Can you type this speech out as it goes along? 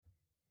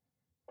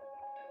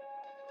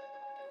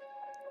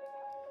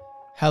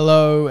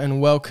Hello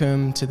and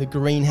welcome to the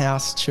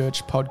Greenhouse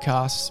Church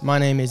podcast. My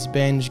name is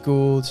Benj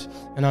Gould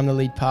and I'm the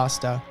lead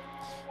pastor.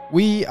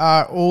 We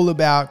are all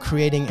about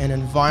creating an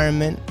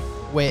environment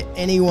where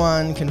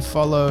anyone can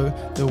follow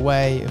the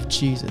way of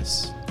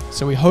Jesus.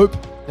 So we hope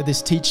that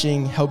this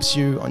teaching helps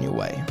you on your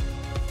way.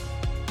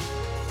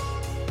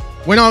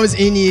 When I was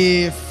in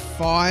year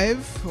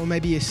 5 or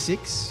maybe year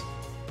 6,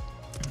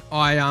 me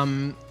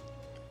and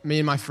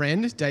my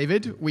friend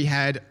David, we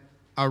had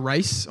a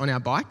race on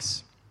our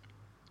bikes.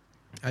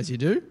 As you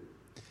do.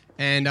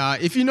 And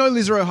if you know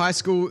Lisero High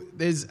School,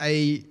 there's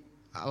a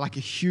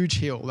huge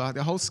hill.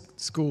 The whole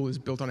school is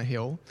built on a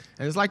hill.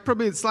 And it's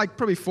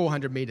probably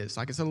 400 meters.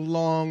 It's a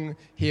long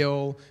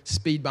hill,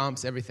 speed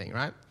bumps, everything,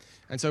 right?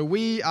 And so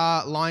we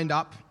are lined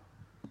up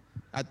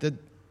at the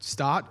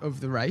start of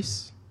the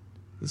race,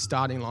 the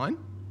starting line,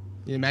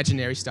 the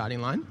imaginary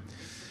starting line.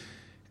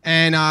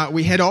 And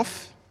we head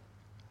off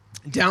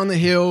down the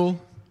hill,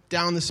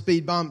 down the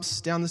speed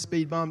bumps,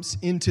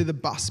 into the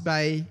bus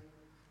bay,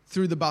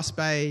 through the bus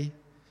bay,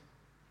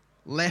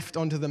 left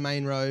onto the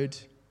main road,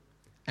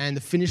 and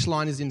the finish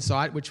line is in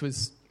sight, which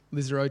was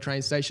Lisero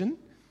train station.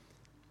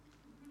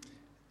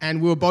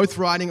 And we were both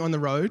riding on the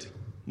road,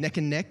 neck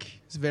and neck.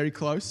 It's very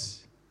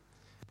close.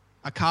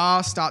 A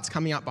car starts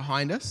coming up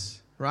behind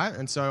us, right?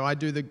 And so I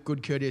do the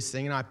good courteous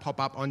thing, and I pop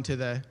up onto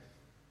the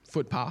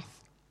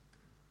footpath.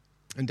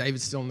 And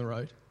David's still on the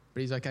road,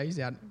 but he's okay. He's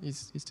out.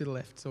 He's to the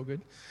left. It's all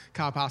good.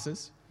 Car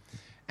passes.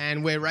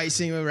 And we're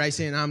racing,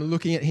 and I'm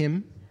looking at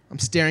him. I'm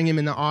staring him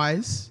in the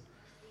eyes,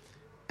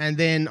 and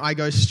then I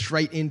go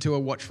straight into a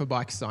watch for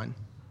bike sign.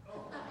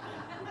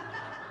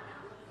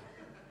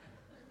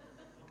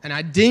 And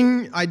I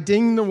ding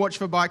the watch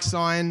for bike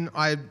sign,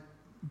 I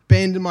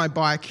bend my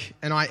bike,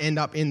 and I end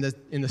up in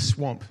the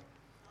swamp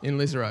in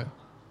Lisero.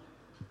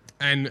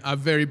 And a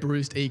very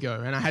bruised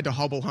ego, and I had to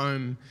hobble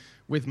home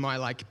with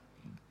my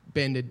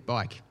bended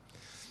bike.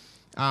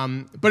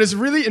 But it's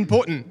really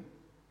important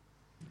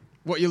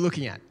what you're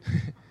looking at.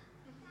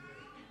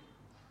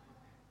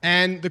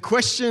 And the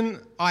question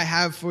I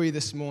have for you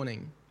this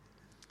morning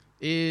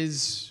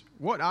is,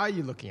 what are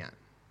you looking at?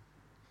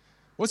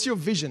 What's your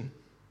vision?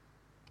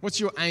 What's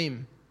your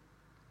aim?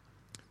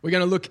 We're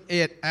going to look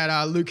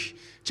at Luke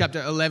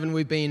chapter 11.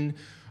 We've been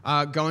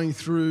going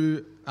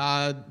through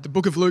the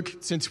book of Luke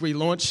since we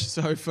launched,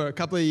 so for a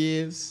couple of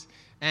years.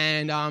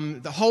 And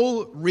the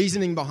whole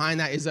reasoning behind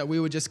that is that we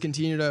would just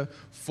continue to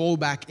fall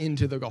back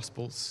into the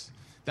Gospels,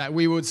 that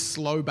we would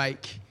slow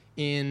bake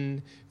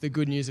in the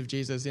good news of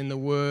Jesus, in the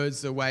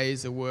words, the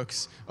ways, the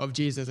works of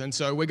Jesus. And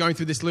so we're going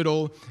through this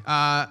little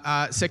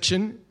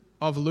section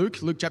of Luke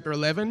chapter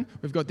 11.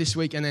 We've got this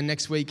week, and then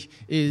next week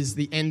is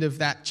the end of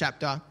that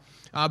chapter.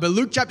 But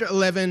Luke chapter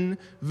 11,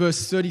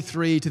 verse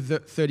 33 to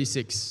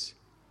 36.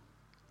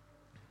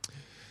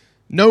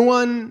 No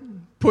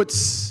one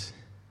puts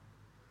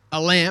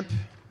a lamp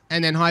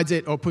and then hides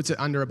it or puts it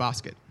under a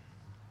basket.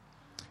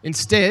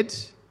 Instead,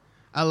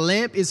 a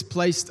lamp is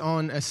placed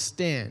on a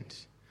stand,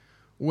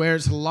 where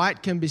its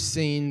light can be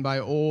seen by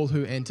all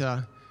who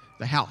enter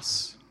the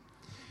house.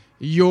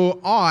 Your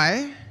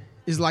eye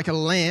is like a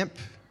lamp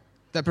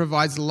that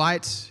provides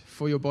light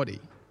for your body.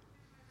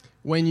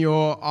 When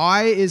your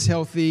eye is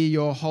healthy,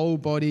 your whole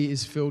body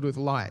is filled with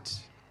light.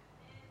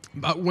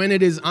 But when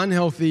it is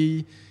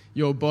unhealthy,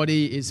 your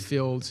body is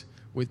filled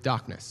with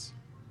darkness.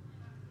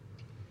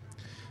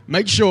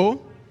 Make sure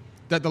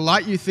that the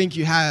light you think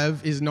you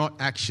have is not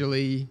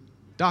actually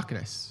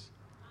darkness.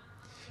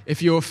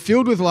 If you're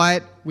filled with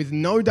light, with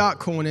no dark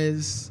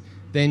corners,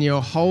 then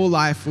your whole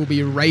life will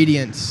be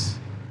radiant,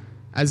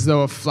 as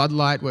though a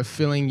floodlight were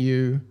filling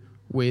you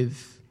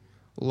with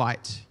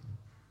light.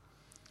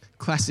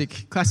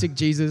 Classic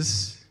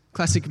Jesus,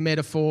 classic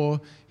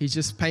metaphor. He's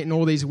just painting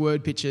all these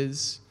word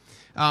pictures.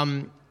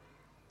 Verse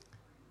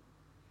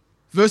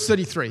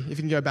 33, if you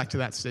can go back to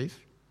that, Steve.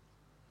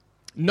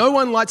 No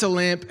one lights a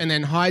lamp and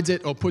then hides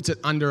it or puts it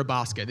under a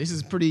basket. This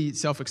is pretty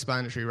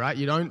self-explanatory, right?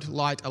 You don't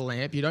light a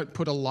lamp, you don't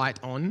put a light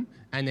on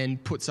and then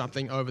put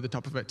something over the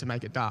top of it to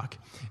make it dark.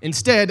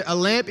 Instead, a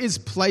lamp is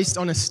placed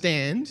on a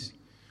stand,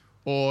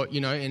 or,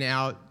 in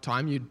our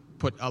time, you'd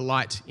put a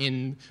light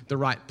in the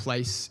right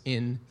place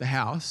in the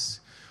house,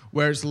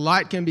 whereas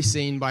light can be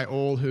seen by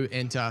all who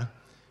enter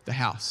the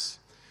house.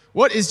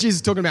 What is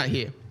Jesus talking about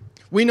here?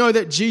 We know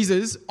that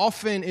Jesus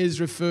often is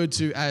referred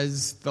to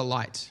as the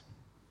light.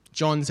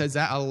 John says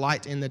that, a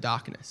light in the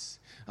darkness.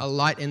 A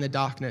light in the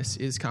darkness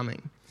is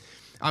coming.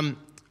 I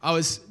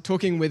was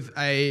talking with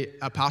a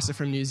pastor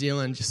from New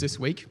Zealand just this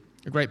week,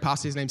 a great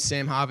pastor. His name's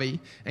Sam Harvey.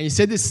 And he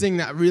said this thing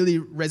that really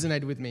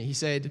resonated with me. He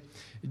said,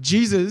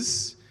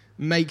 Jesus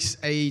makes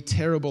a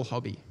terrible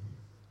hobby.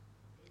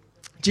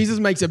 Jesus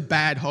makes a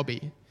bad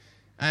hobby.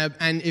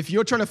 And if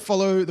you're trying to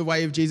follow the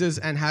way of Jesus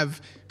and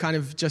have kind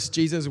of just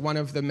Jesus one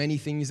of the many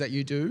things that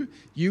you do,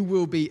 you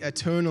will be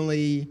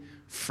eternally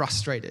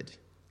frustrated.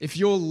 If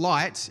your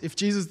light, if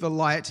Jesus the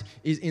light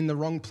is in the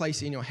wrong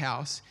place in your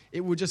house,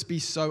 it will just be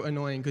so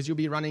annoying because you'll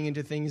be running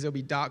into things, there'll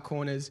be dark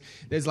corners,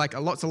 there's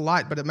lots of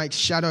light, but it makes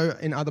shadow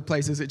in other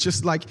places. It's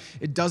just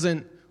it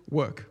doesn't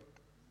work.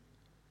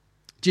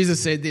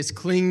 Jesus said this,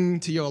 cling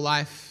to your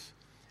life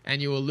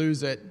and you will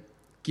lose it.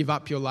 Give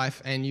up your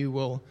life and you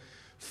will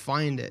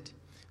find it.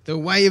 The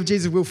way of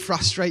Jesus will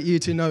frustrate you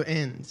to no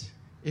end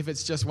if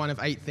it's just one of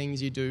 8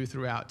 things you do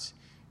throughout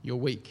your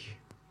week.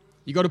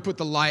 You've got to put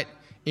the light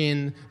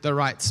in the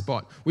right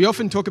spot. We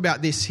often talk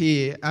about this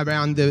here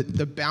around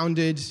the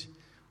bounded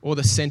or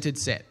the centered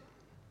set.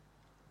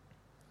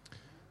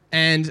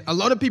 And a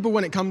lot of people,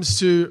 when it comes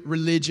to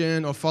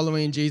religion or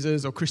following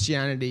Jesus or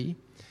Christianity,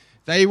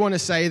 they want to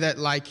say that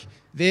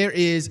there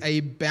is a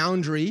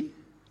boundary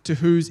to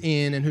who's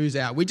in and who's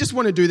out. We just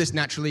want to do this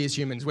naturally as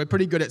humans. We're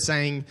pretty good at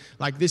saying,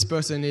 this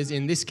person is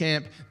in this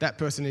camp, that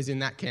person is in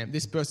that camp.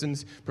 This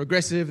person's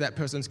progressive, that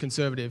person's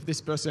conservative. This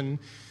person,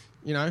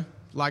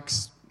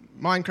 likes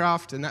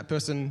Minecraft and that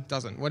person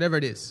doesn't. Whatever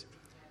it is.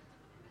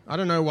 I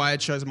don't know why I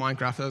chose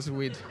Minecraft. That was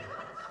weird.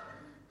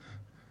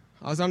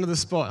 I was under the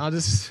spot.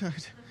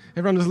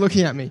 Everyone was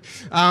looking at me.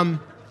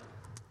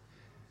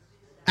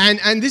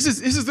 And this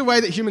is the way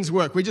that humans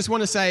work. We just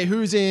want to say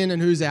who's in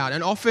and who's out.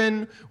 And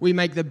often we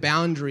make the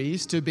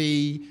boundaries to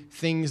be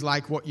things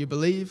like what you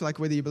believe, like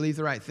whether you believe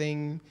the right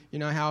thing,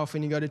 how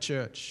often you go to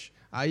church.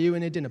 Are you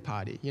in a dinner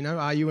party?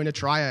 Are you in a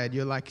triad?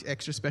 You're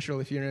extra special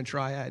if you're in a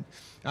triad.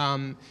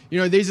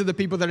 These are the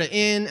people that are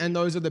in and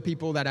those are the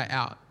people that are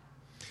out.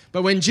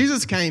 But when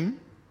Jesus came,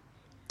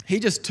 he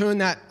just turned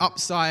that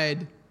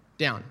upside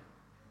down.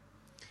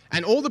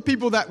 And all the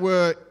people that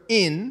were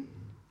in,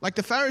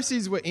 the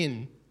Pharisees were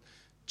in.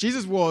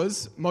 Jesus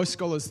was, most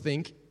scholars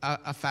think,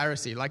 a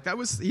Pharisee. That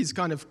was his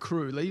kind of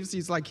crew. He was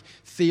his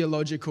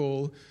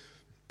theological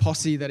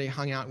posse that he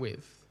hung out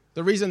with.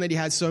 The reason that he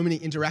had so many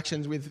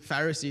interactions with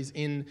Pharisees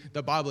in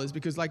the Bible is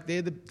because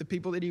they're the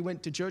people that he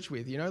went to church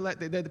with.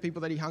 They're the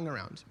people that he hung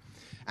around.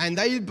 And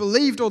they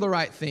believed all the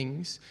right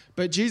things,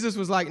 but Jesus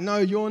was like, no,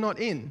 you're not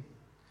in.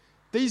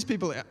 These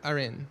people are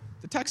in.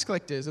 The tax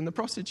collectors and the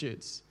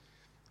prostitutes.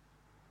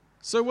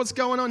 So what's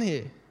going on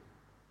here?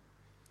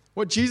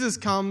 What Jesus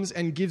comes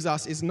and gives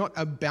us is not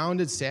a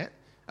bounded set,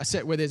 a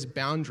set where there's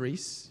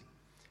boundaries,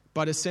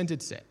 but a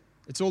centered set.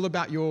 It's all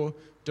about your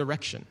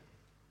direction.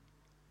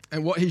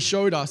 And what he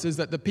showed us is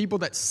that the people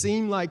that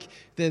seem like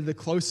they're the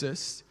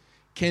closest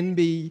can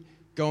be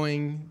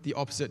going the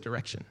opposite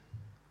direction.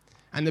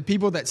 And the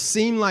people that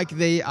seem like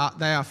they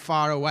are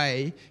far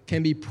away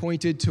can be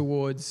pointed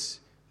towards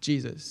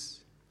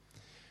Jesus.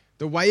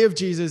 The way of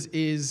Jesus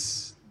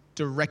is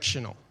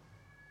directional.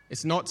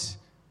 It's not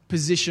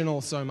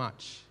positional so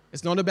much.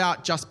 It's not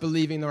about just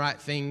believing the right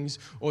things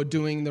or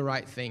doing the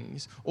right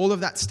things. All of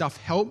that stuff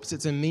helps.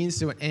 It's a means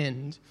to an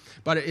end.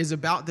 But it is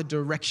about the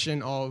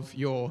direction of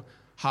your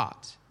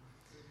heart.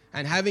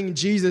 And having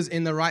Jesus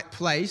in the right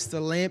place, the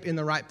lamp in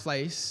the right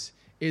place,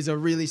 is a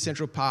really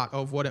central part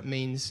of what it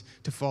means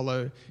to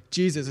follow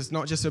Jesus. It's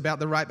not just about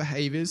the right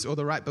behaviors or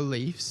the right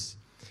beliefs.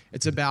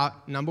 It's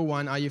about, number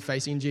 1, are you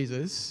facing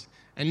Jesus?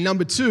 And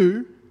number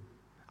 2,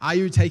 are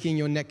you taking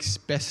your next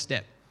best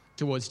step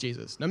towards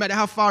Jesus? No matter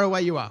how far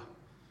away you are.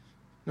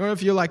 No matter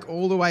if you're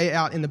all the way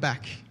out in the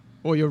back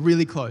or you're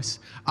really close.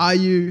 Are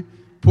you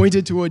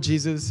pointed toward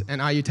Jesus and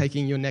are you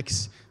taking your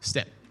next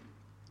step?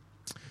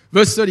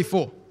 Verse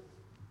 34.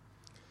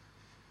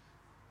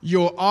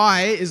 Your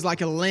eye is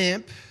like a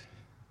lamp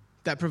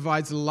that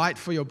provides light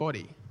for your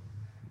body.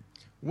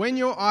 When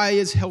your eye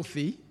is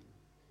healthy,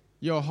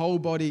 your whole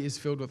body is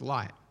filled with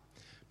light.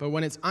 But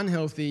when it's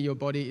unhealthy, your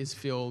body is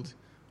filled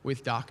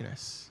with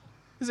darkness.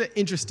 There's an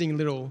interesting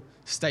little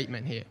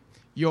statement here.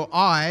 Your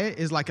eye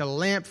is like a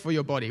lamp for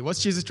your body.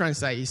 What's Jesus trying to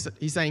say?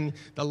 He's saying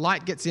the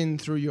light gets in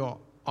through your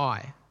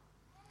eye.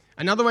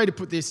 Another way to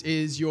put this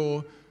is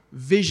your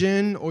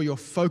vision or your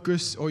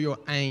focus or your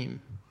aim.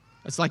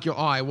 It's like your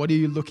eye. What are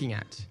you looking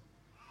at?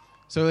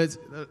 So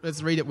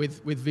let's read it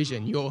with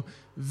vision. Your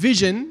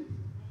vision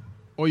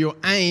or your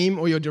aim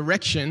or your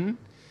direction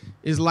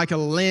is like a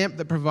lamp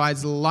that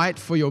provides light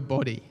for your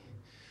body.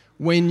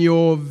 When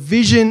your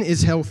vision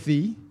is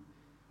healthy,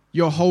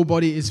 your whole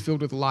body is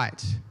filled with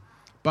light.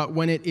 But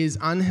when it is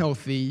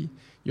unhealthy,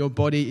 your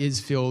body is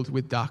filled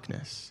with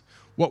darkness.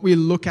 What we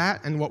look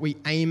at and what we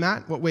aim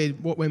at, what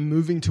we're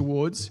moving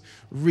towards,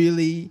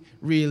 really,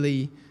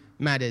 really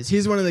matters.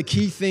 Here's one of the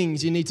key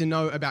things you need to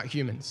know about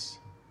humans,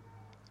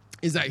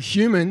 is that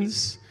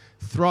humans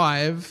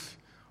thrive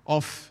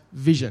off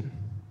vision.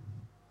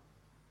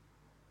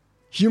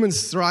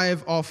 Humans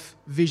thrive off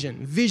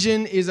vision.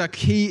 Vision is a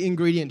key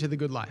ingredient to the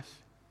good life.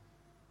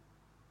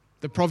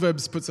 The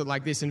Proverbs puts it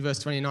like this in verse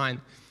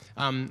 29.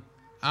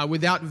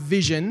 Without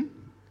vision,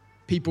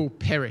 people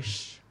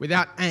perish.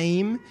 Without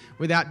aim,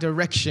 without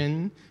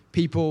direction,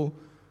 people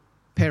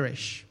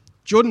perish.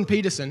 Jordan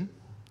Peterson,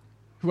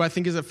 who I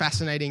think is a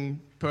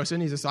fascinating person,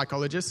 he's a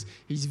psychologist.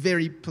 He's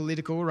very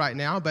political right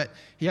now, but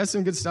he has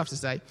some good stuff to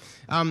say.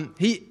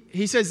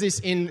 He says this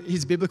in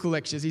his biblical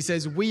lectures. He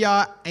says, we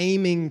are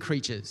aiming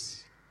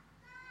creatures.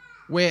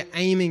 We're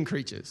aiming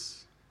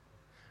creatures.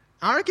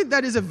 I reckon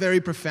that is a very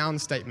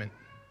profound statement.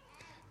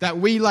 That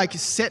we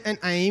set an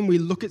aim, we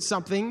look at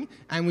something,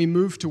 and we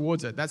move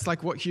towards it. That's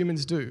what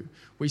humans do.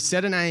 We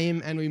set an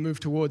aim and we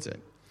move towards it.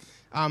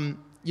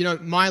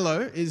 Milo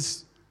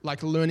is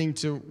like learning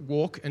to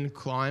walk and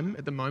climb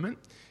at the moment.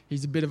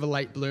 He's a bit of a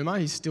late bloomer.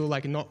 He's still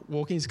like not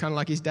walking. He's kind of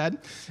like his dad.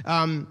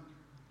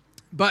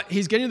 But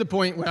he's getting to the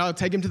point where I'll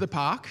take him to the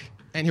park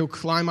and he'll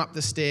climb up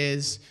the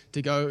stairs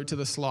to go to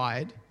the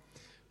slide.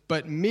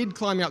 But mid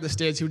climbing up the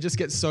stairs, he'll just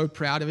get so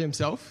proud of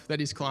himself that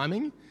he's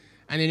climbing.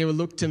 And then he would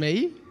look to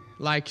me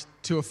like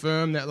to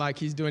affirm that like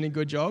he's doing a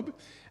good job.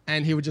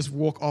 And he would just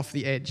walk off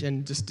the edge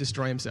and just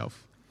destroy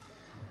himself.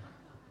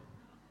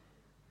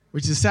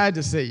 Which is sad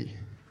to see.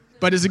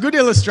 But it's a good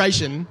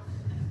illustration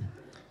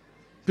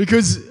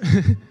because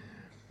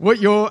what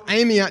you're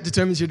aiming at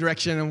determines your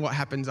direction and what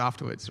happens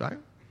afterwards, right?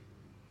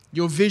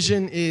 Your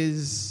vision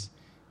is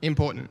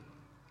important.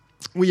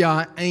 We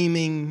are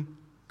aiming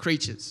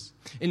creatures.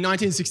 In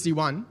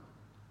 1961,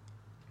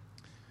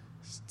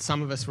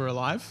 some of us were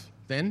alive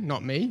then,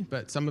 not me,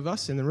 but some of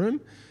us in the room.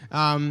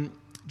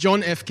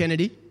 John F.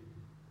 Kennedy,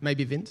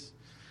 maybe Vince.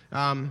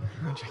 I'm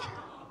joking.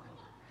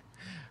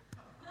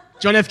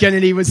 John F.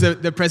 Kennedy was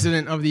the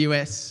president of the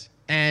US,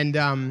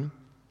 and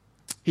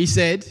he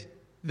said,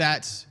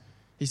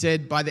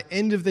 by the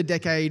end of the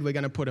decade, we're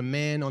going to put a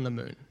man on the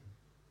moon.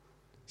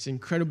 It's an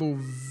incredible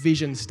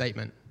vision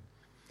statement,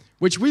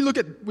 which we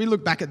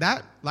look back at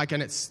that, like,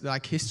 and it's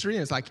like history,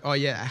 and it's like, oh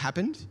yeah, it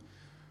happened,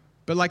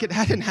 but like it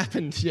hadn't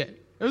happened yet.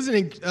 It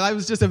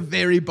was just a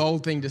very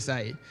bold thing to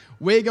say.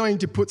 We're going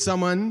to put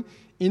someone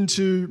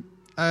into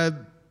a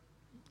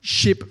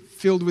ship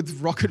filled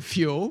with rocket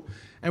fuel,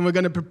 and we're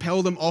going to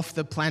propel them off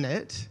the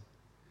planet,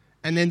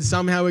 and then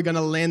somehow we're going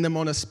to land them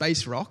on a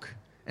space rock,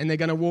 and they're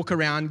going to walk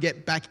around,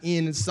 get back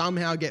in, and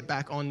somehow get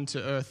back onto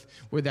Earth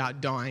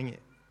without dying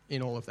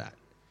in all of that.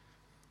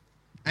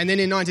 And then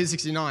in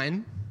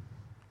 1969,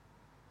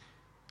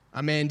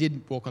 a man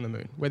did walk on the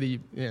moon. Whether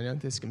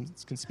there's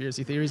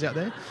conspiracy theories out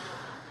there.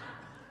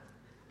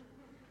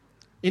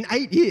 In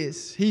 8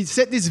 years, he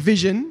set this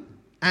vision,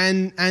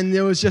 and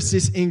there was just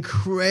this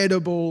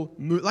incredible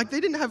move. Like, they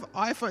didn't have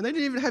iPhone. They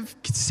didn't even have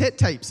cassette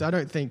tapes, I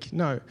don't think.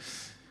 No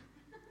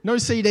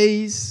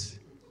CDs.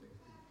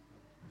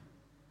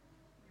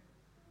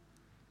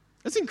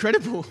 That's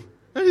incredible.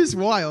 That is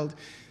wild.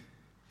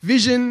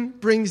 Vision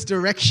brings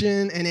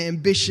direction and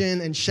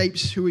ambition and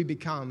shapes who we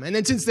become. And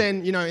then since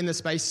then, in the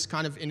space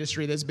kind of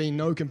industry, there's been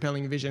no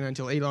compelling vision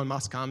until Elon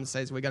Musk comes and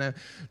says we're going to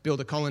build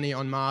a colony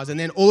on Mars. And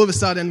then all of a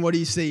sudden, what do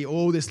you see?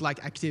 All this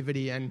like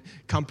activity and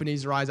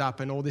companies rise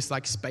up and all this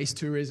like space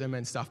tourism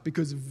and stuff,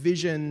 because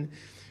vision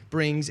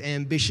brings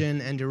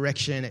ambition and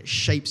direction. It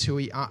shapes who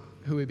we are,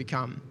 who we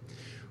become.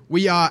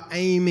 We are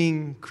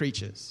aiming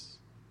creatures.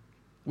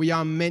 We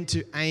are meant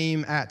to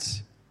aim at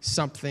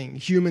something.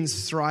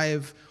 Humans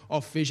thrive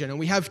off vision. And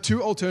we have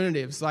two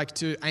alternatives, like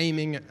to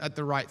aiming at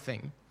the right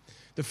thing.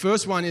 The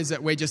first one is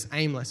that we're just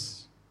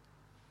aimless,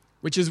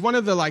 which is one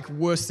of the like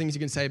worst things you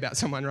can say about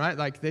someone, right?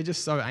 Like they're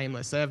just so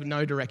aimless. They have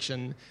no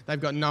direction. They've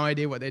got no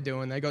idea what they're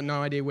doing. They've got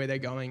no idea where they're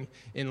going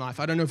in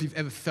life. I don't know if you've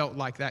ever felt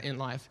like that in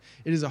life.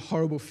 It is a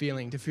horrible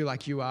feeling to feel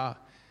like you are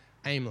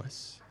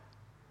aimless.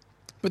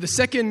 But the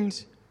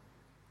second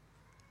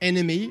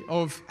enemy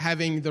of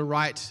having the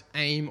right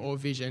aim or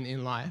vision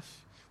in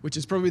life, which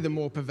is probably the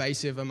more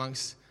pervasive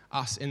amongst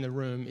us in the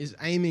room, is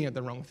aiming at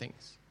the wrong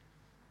things.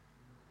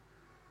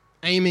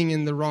 Aiming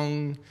in the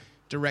wrong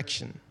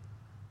direction.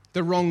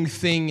 The wrong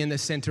thing in the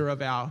center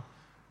of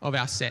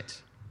our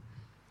set.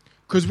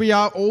 Because we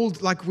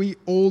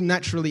all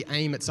naturally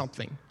aim at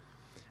something.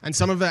 And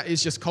some of that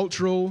is just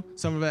cultural,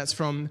 some of that's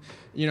from,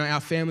 our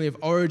family of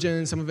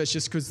origin, some of it's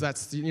just because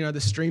that's, the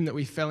stream that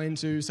we fell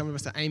into. Some of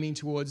us are aiming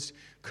towards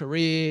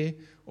career,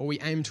 or we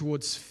aim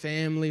towards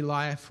family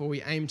life, or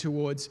we aim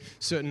towards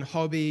certain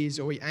hobbies,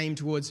 or we aim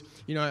towards,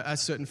 a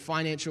certain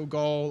financial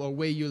goal, or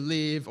where you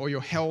live, or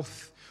your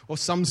health, or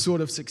some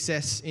sort of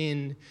success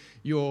in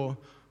your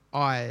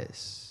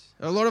eyes.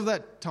 A lot of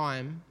that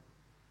time,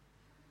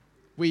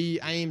 we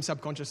aim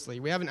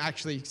subconsciously. We haven't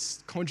actually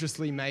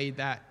consciously made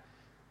that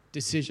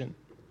decision.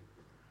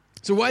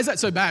 So why is that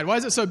so bad? Why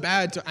is it so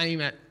bad to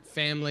aim at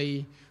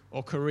family,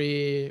 or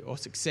career, or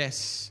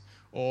success,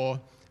 or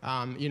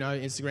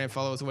Instagram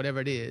followers, or whatever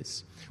it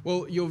is?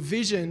 Well, your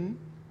vision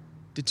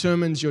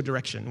determines your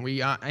direction.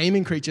 We are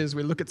aiming creatures.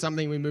 We look at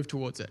something, we move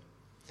towards it.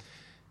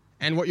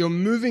 And what you're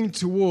moving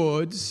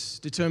towards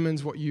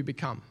determines what you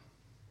become.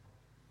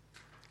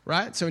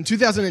 Right? So in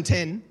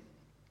 2010,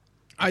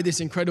 I had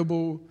this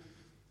incredible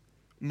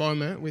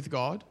moment with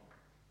God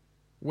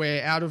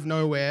where out of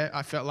nowhere,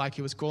 I felt like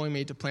he was calling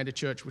me to plant a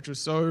church, which was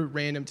so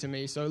random to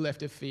me, so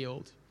left of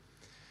field.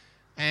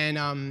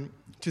 And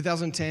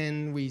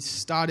 2010, we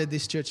started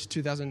this church.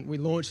 We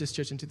launched this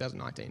church in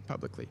 2019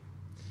 publicly.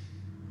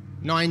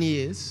 9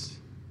 years.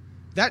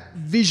 That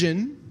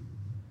vision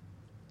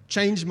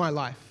changed my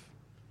life,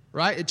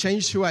 right? It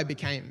changed who I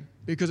became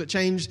because it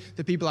changed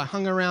the people I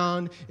hung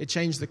around. It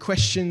changed the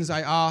questions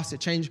I asked. It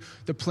changed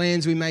the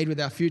plans we made with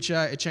our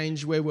future. It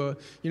changed where what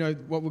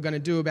we're going to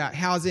do about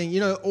housing.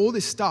 All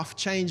this stuff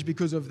changed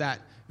because of that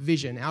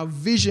vision. Our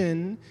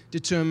vision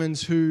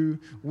determines who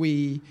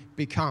we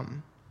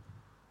become.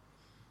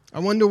 I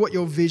wonder what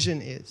your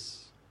vision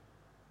is.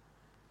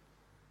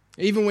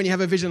 Even when you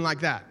have a vision like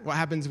that, what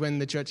happens when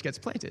the church gets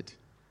planted?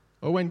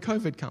 Or when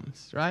COVID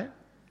comes, right?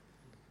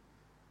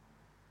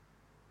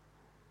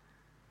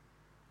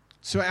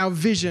 So our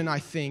vision, I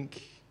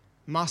think,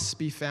 must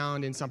be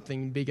found in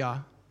something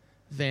bigger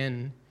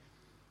than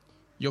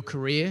your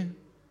career,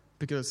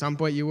 because at some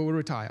point you will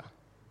retire.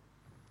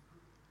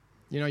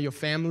 Your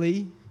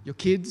family, your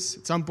kids,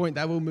 at some point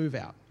they will move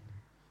out.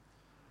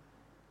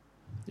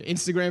 Your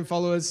Instagram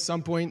followers, at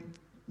some point,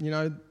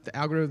 the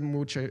algorithm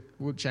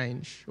will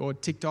change, or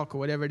TikTok or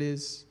whatever it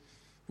is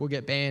will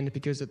get banned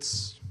because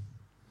it's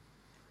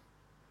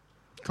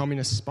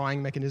communist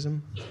spying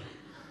mechanism.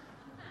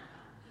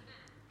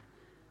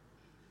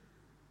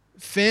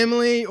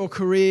 Family or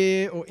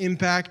career or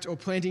impact or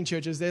planting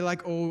churches, they're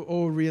like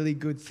all really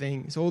good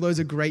things. All those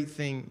are great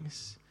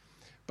things.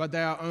 But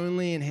they are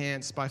only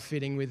enhanced by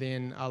fitting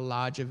within a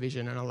larger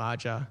vision and a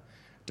larger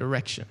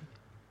direction.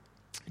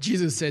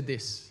 Jesus said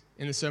this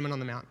in the Sermon on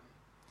the Mount.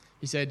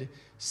 He said,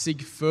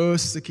 "Seek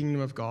first the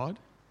kingdom of God,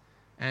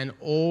 and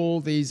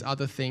all these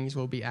other things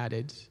will be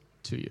added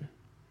to you."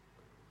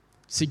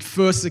 Seek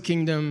first the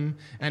kingdom,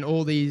 and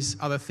all these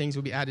other things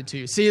will be added to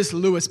you. C.S.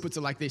 Lewis puts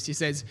it like this. He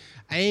says,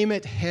 "Aim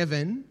at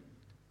heaven,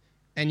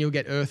 and you'll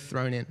get earth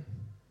thrown in.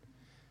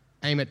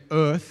 Aim at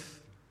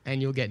earth, and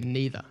you'll get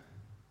neither."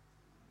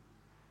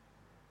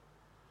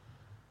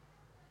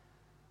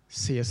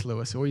 C.S.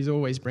 Lewis, he's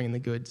always bringing the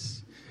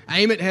goods.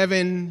 Aim at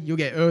heaven, you'll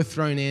get earth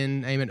thrown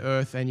in. Aim at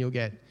earth, and you'll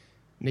get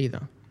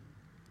neither.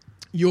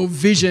 Your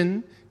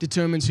vision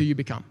determines who you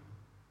become.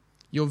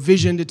 Your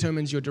vision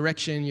determines your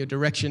direction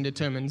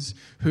determines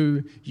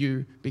who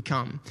you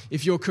become.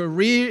 If your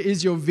career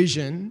is your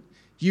vision,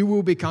 you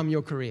will become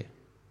your career.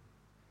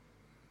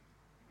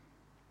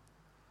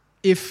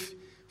 If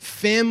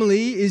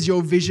family is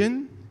your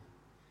vision,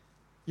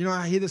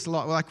 I hear this a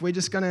lot, we're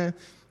just going to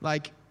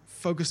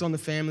focus on the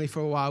family for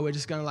a while, we're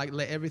just going to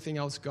let everything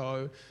else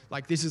go,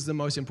 this is the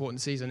most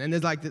important season. And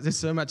there's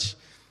so much,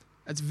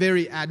 it's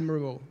very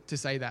admirable to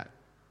say that.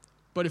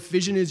 But if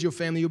vision is your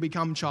family, you'll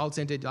become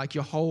child-centered.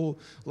 Your whole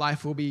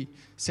life will be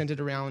centered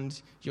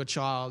around your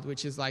child,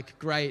 which is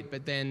great,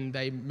 but then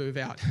they move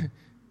out.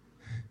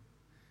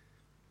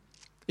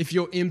 If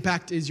your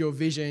impact is your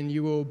vision,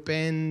 you will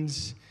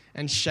bend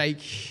and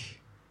shake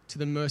to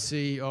the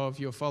mercy of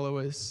your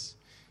followers.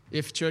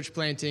 If church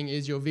planting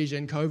is your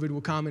vision, COVID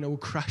will come and it will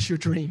crush your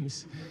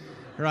dreams,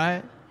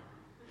 right?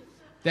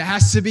 There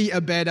has to be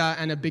a better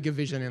and a bigger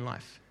vision in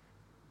life.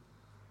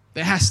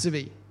 There has to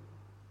be.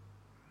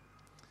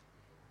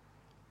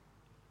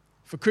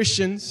 For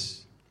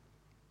Christians,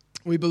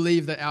 we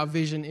believe that our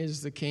vision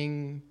is the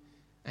King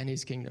and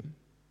his kingdom.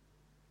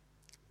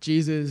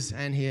 Jesus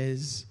and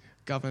his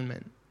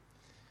government.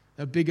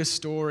 A bigger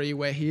story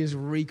where he is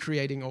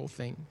recreating all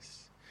things.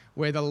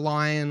 Where the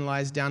lion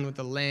lies down with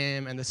the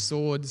lamb and the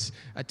swords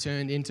are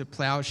turned into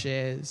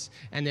plowshares.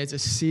 And there's a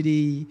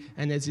city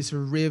and there's this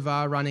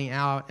river running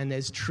out and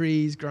there's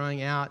trees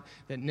growing out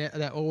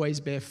that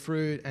always bear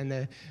fruit, and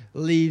the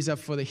leaves are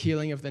for the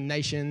healing of the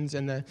nations,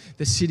 and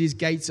the city's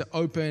gates are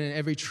open and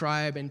every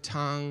tribe and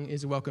tongue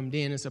is welcomed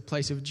in. It's a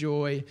place of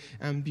joy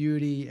and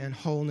beauty and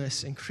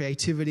wholeness and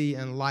creativity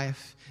and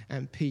life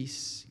and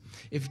peace.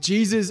 If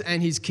Jesus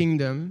and his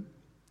kingdom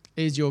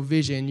is your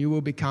vision, you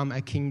will become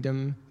a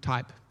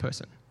kingdom-type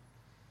person.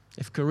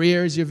 If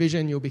career is your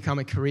vision, you'll become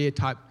a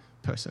career-type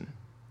person.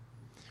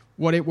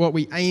 What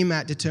we aim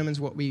at determines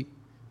what we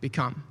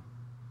become.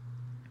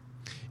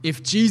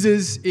 If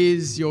Jesus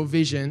is your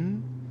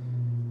vision,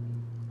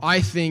 I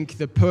think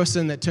the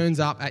person that turns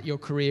up at your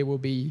career will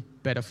be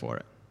better for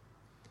it.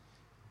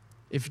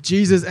 If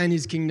Jesus and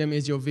his kingdom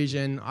is your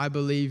vision, I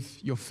believe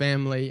your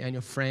family and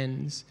your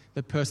friends,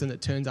 the person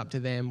that turns up to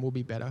them, will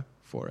be better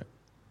for it.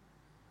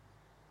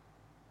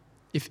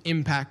 If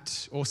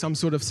impact or some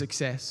sort of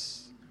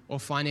success or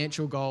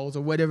financial goals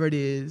or whatever it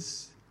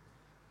is,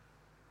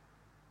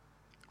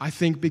 I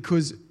think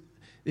because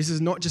this is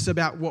not just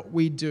about what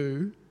we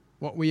do,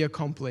 what we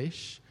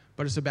accomplish,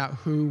 but it's about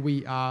who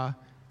we are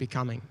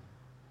becoming.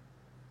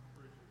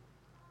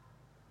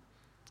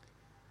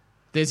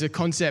 There's a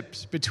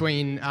concept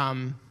between,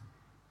 I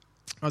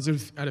was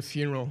at a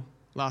funeral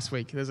last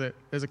week. There's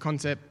a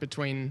concept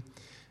between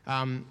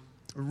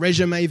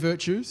resume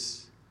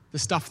virtues, the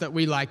stuff that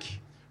we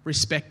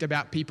respect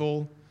about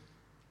people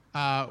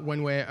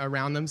when we're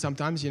around them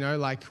sometimes,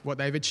 what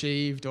they've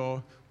achieved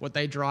or what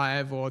they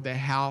drive or their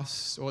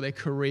house or their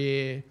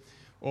career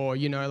or,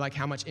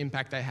 how much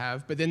impact they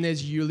have. But then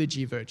there's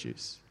eulogy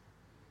virtues,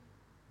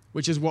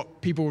 which is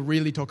what people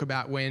really talk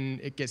about when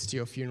it gets to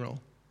your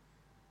funeral,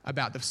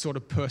 about the sort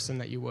of person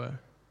that you were,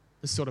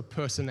 the sort of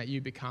person that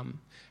you become,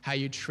 how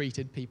you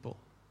treated people.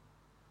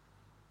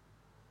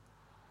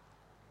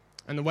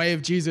 And the way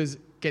of Jesus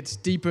gets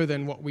deeper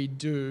than what we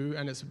do,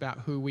 and it's about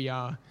who we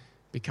are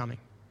becoming.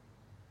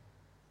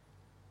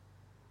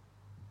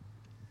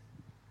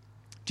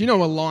 Do you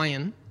know a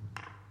lion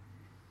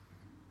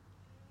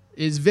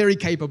is very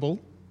capable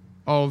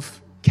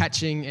of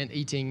catching and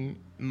eating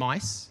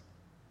mice?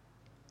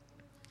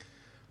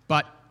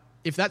 But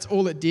if that's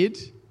all it did,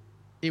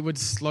 it would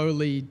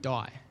slowly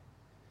die.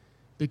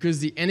 because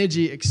the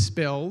energy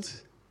expelled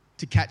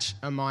to catch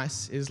a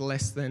mice is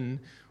less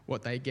than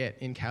what they get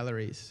in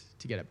calories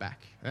to get it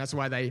back. And that's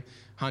why they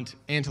hunt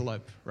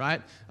antelope,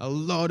 right? A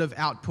lot of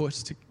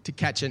output to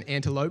catch an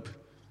antelope,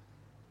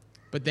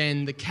 but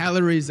then the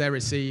calories they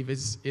receive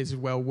is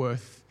well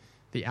worth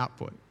the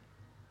output.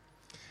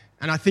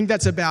 And I think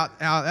that's about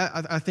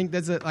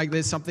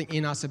there's something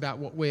in us about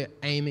what we're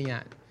aiming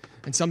at.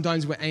 And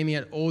sometimes we're aiming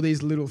at all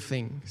these little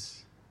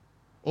things,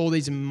 all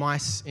these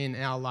mice in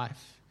our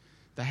life.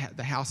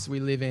 The house we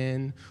live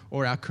in,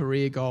 or our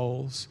career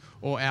goals,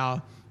 or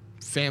our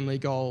family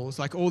goals,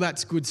 like all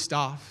that's good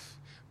stuff.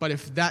 But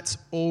if that's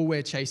all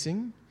we're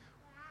chasing,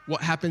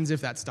 what happens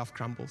if that stuff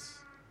crumbles?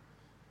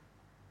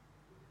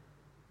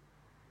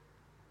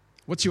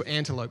 What's your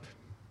antelope?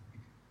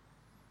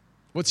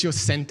 What's your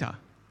center?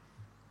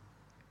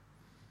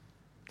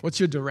 What's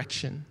your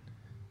direction?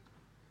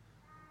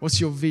 What's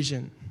your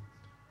vision?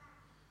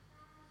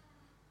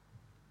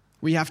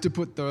 We have to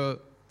put the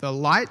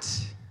light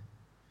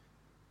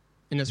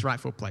in its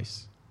rightful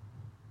place.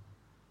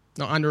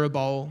 Not under a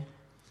bowl,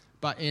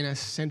 but in a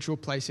central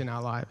place in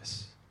our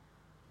lives,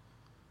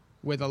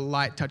 where the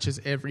light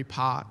touches every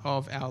part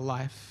of our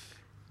life.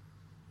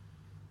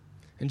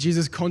 And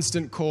Jesus'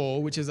 constant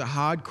call, which is a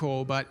hard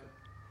call, but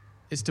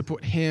is to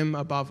put him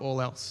above all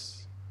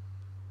else,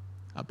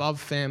 above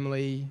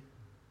family,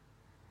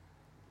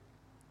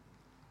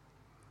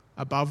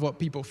 above what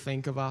people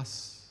think of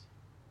us,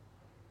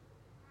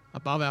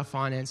 above our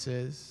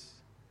finances.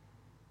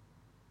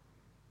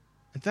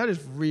 And that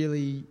is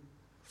really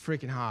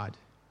freaking hard.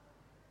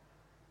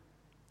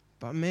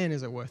 But man,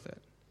 is it worth it.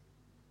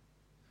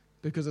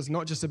 Because it's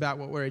not just about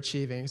what we're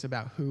achieving, it's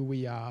about who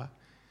we are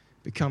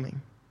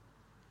becoming.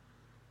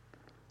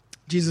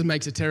 Jesus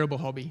makes a terrible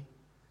hobby,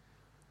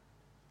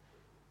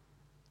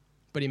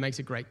 but he makes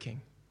a great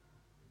king.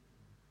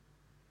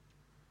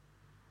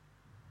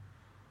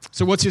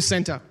 So what's your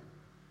center?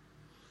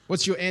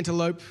 What's your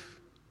antelope?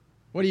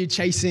 What are you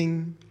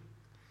chasing?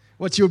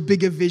 What's your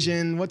bigger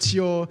vision? What's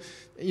your,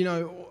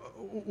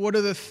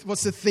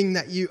 what's the thing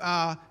that you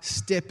are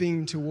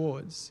stepping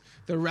towards?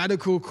 The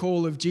radical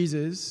call of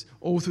Jesus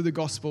all through the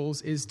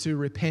Gospels is to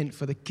repent,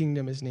 for the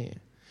kingdom is near.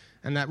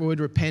 And that word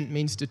repent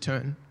means to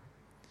turn.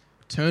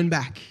 Turn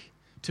back.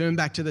 Turn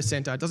back to the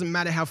center. It doesn't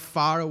matter how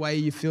far away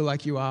you feel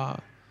like you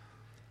are,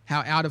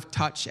 how out of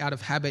touch, out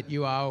of habit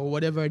you are, or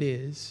whatever it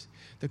is.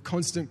 The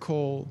constant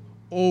call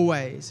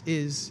always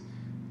is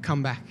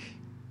come back.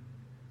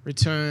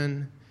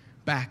 Return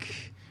back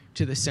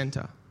to the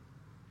center.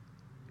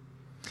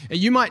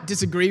 You might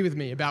disagree with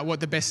me about what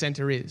the best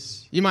center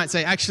is. You might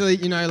say, actually,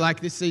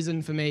 this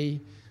season for me,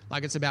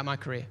 it's about my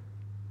career.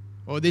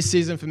 Or this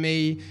season for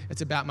me,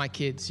 it's about my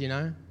kids,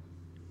 You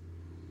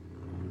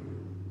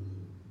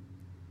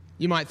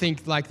might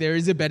think there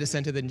is a better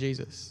center than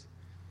Jesus.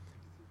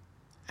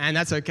 And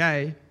that's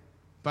okay.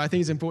 But I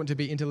think it's important to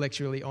be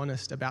intellectually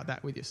honest about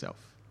that with yourself.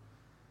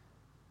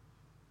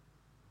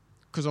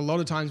 Because a lot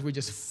of times we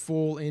just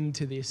fall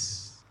into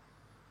this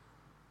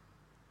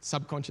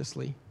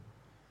subconsciously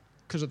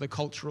because of the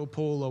cultural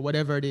pull or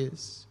whatever it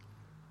is.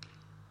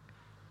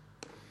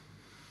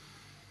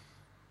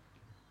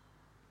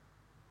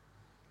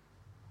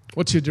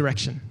 What's your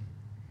direction?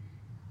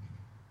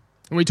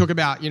 And we talk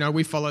about,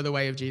 we follow the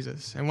way of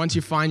Jesus. And once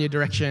you find your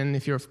direction,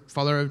 if you're a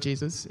follower of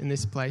Jesus in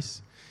this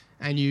place,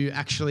 and you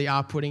actually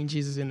are putting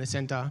Jesus in the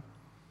center,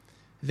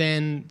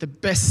 then the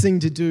best thing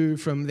to do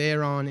from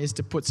there on is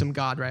to put some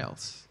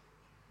guardrails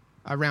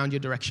around your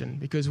direction,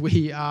 because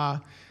we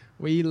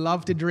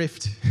love to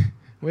drift.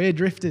 We're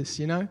drifters,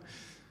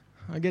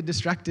 I get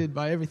distracted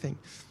by everything.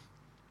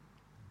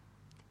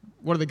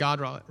 What are the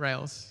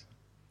guardrails?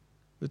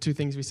 The two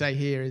things we say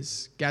here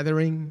is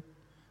gathering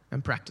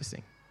and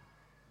practicing.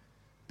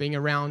 Being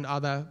around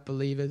other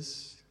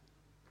believers.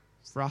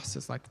 For us,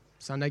 it's like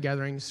Sunday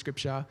gatherings,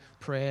 scripture,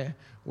 prayer,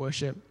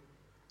 worship,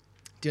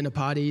 dinner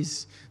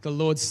parties, the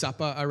Lord's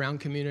Supper around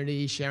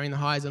community, sharing the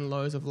highs and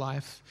lows of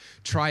life,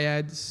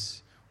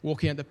 triads,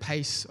 walking at the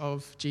pace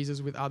of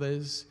Jesus with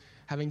others,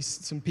 having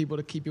some people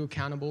to keep you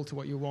accountable to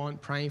what you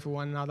want, praying for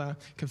one another,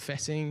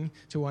 confessing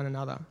to one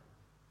another.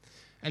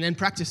 And then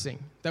practicing,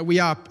 that we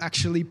are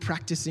actually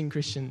practicing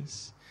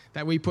Christians,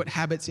 that we put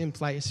habits in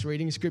place,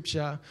 reading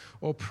scripture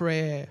or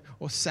prayer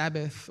or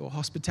Sabbath or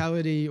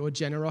hospitality or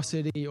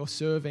generosity or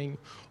serving.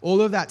 All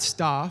of that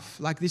stuff,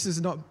 this is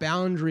not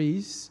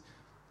boundaries,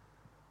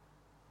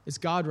 it's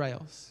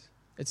guardrails.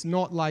 It's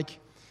not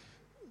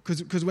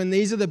because when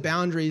these are the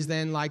boundaries,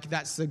 then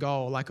that's the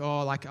goal.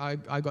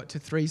 I got to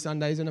 3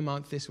 Sundays in a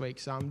month this week,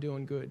 so I'm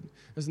doing good.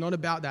 It's not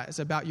about that. It's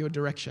about your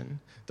direction.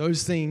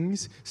 Those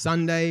things,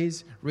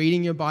 Sundays,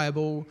 reading your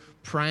Bible,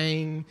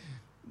 praying,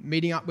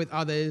 meeting up with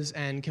others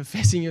and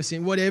confessing your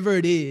sin, whatever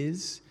it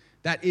is,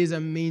 that is a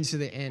means to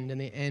the end,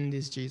 and the end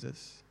is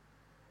Jesus.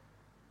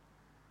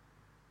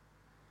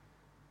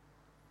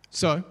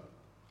 So,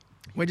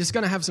 we're just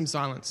going to have some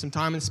silence, some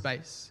time and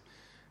space,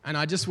 and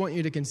I just want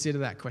you to consider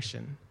that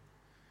question.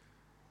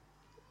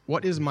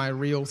 What is my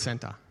real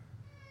center?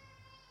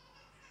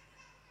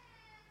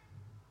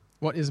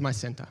 What is my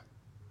center?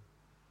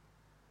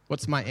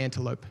 What's my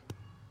antelope?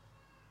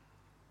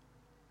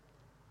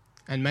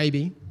 And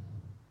maybe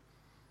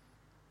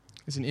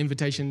it's an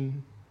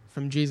invitation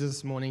from Jesus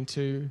this morning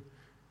to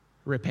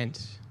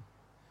repent,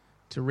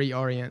 to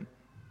reorient,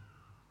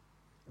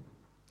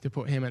 to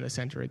put him at the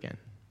center again.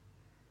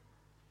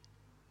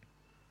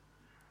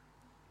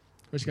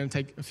 We're just going to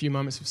take a few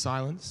moments of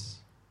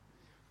silence,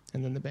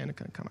 and then the band are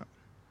going to come up.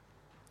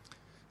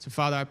 So,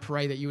 Father, I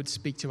pray that you would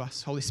speak to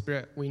us. Holy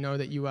Spirit, we know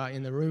that you are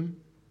in the room.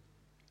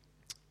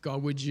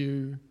 God, would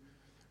you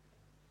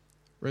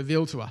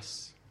reveal to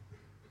us,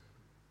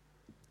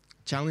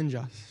 challenge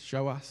us,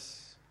 show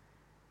us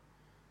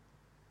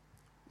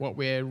what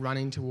we're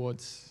running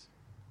towards.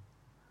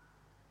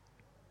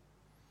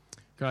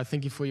 God, I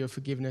thank you for your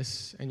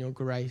forgiveness and your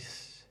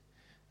grace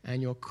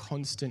and your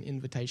constant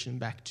invitation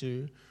back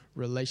to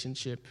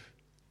relationship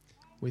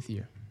with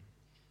you.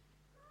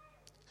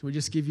 So we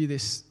just give you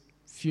this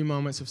few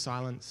moments of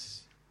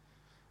silence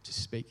to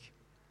speak.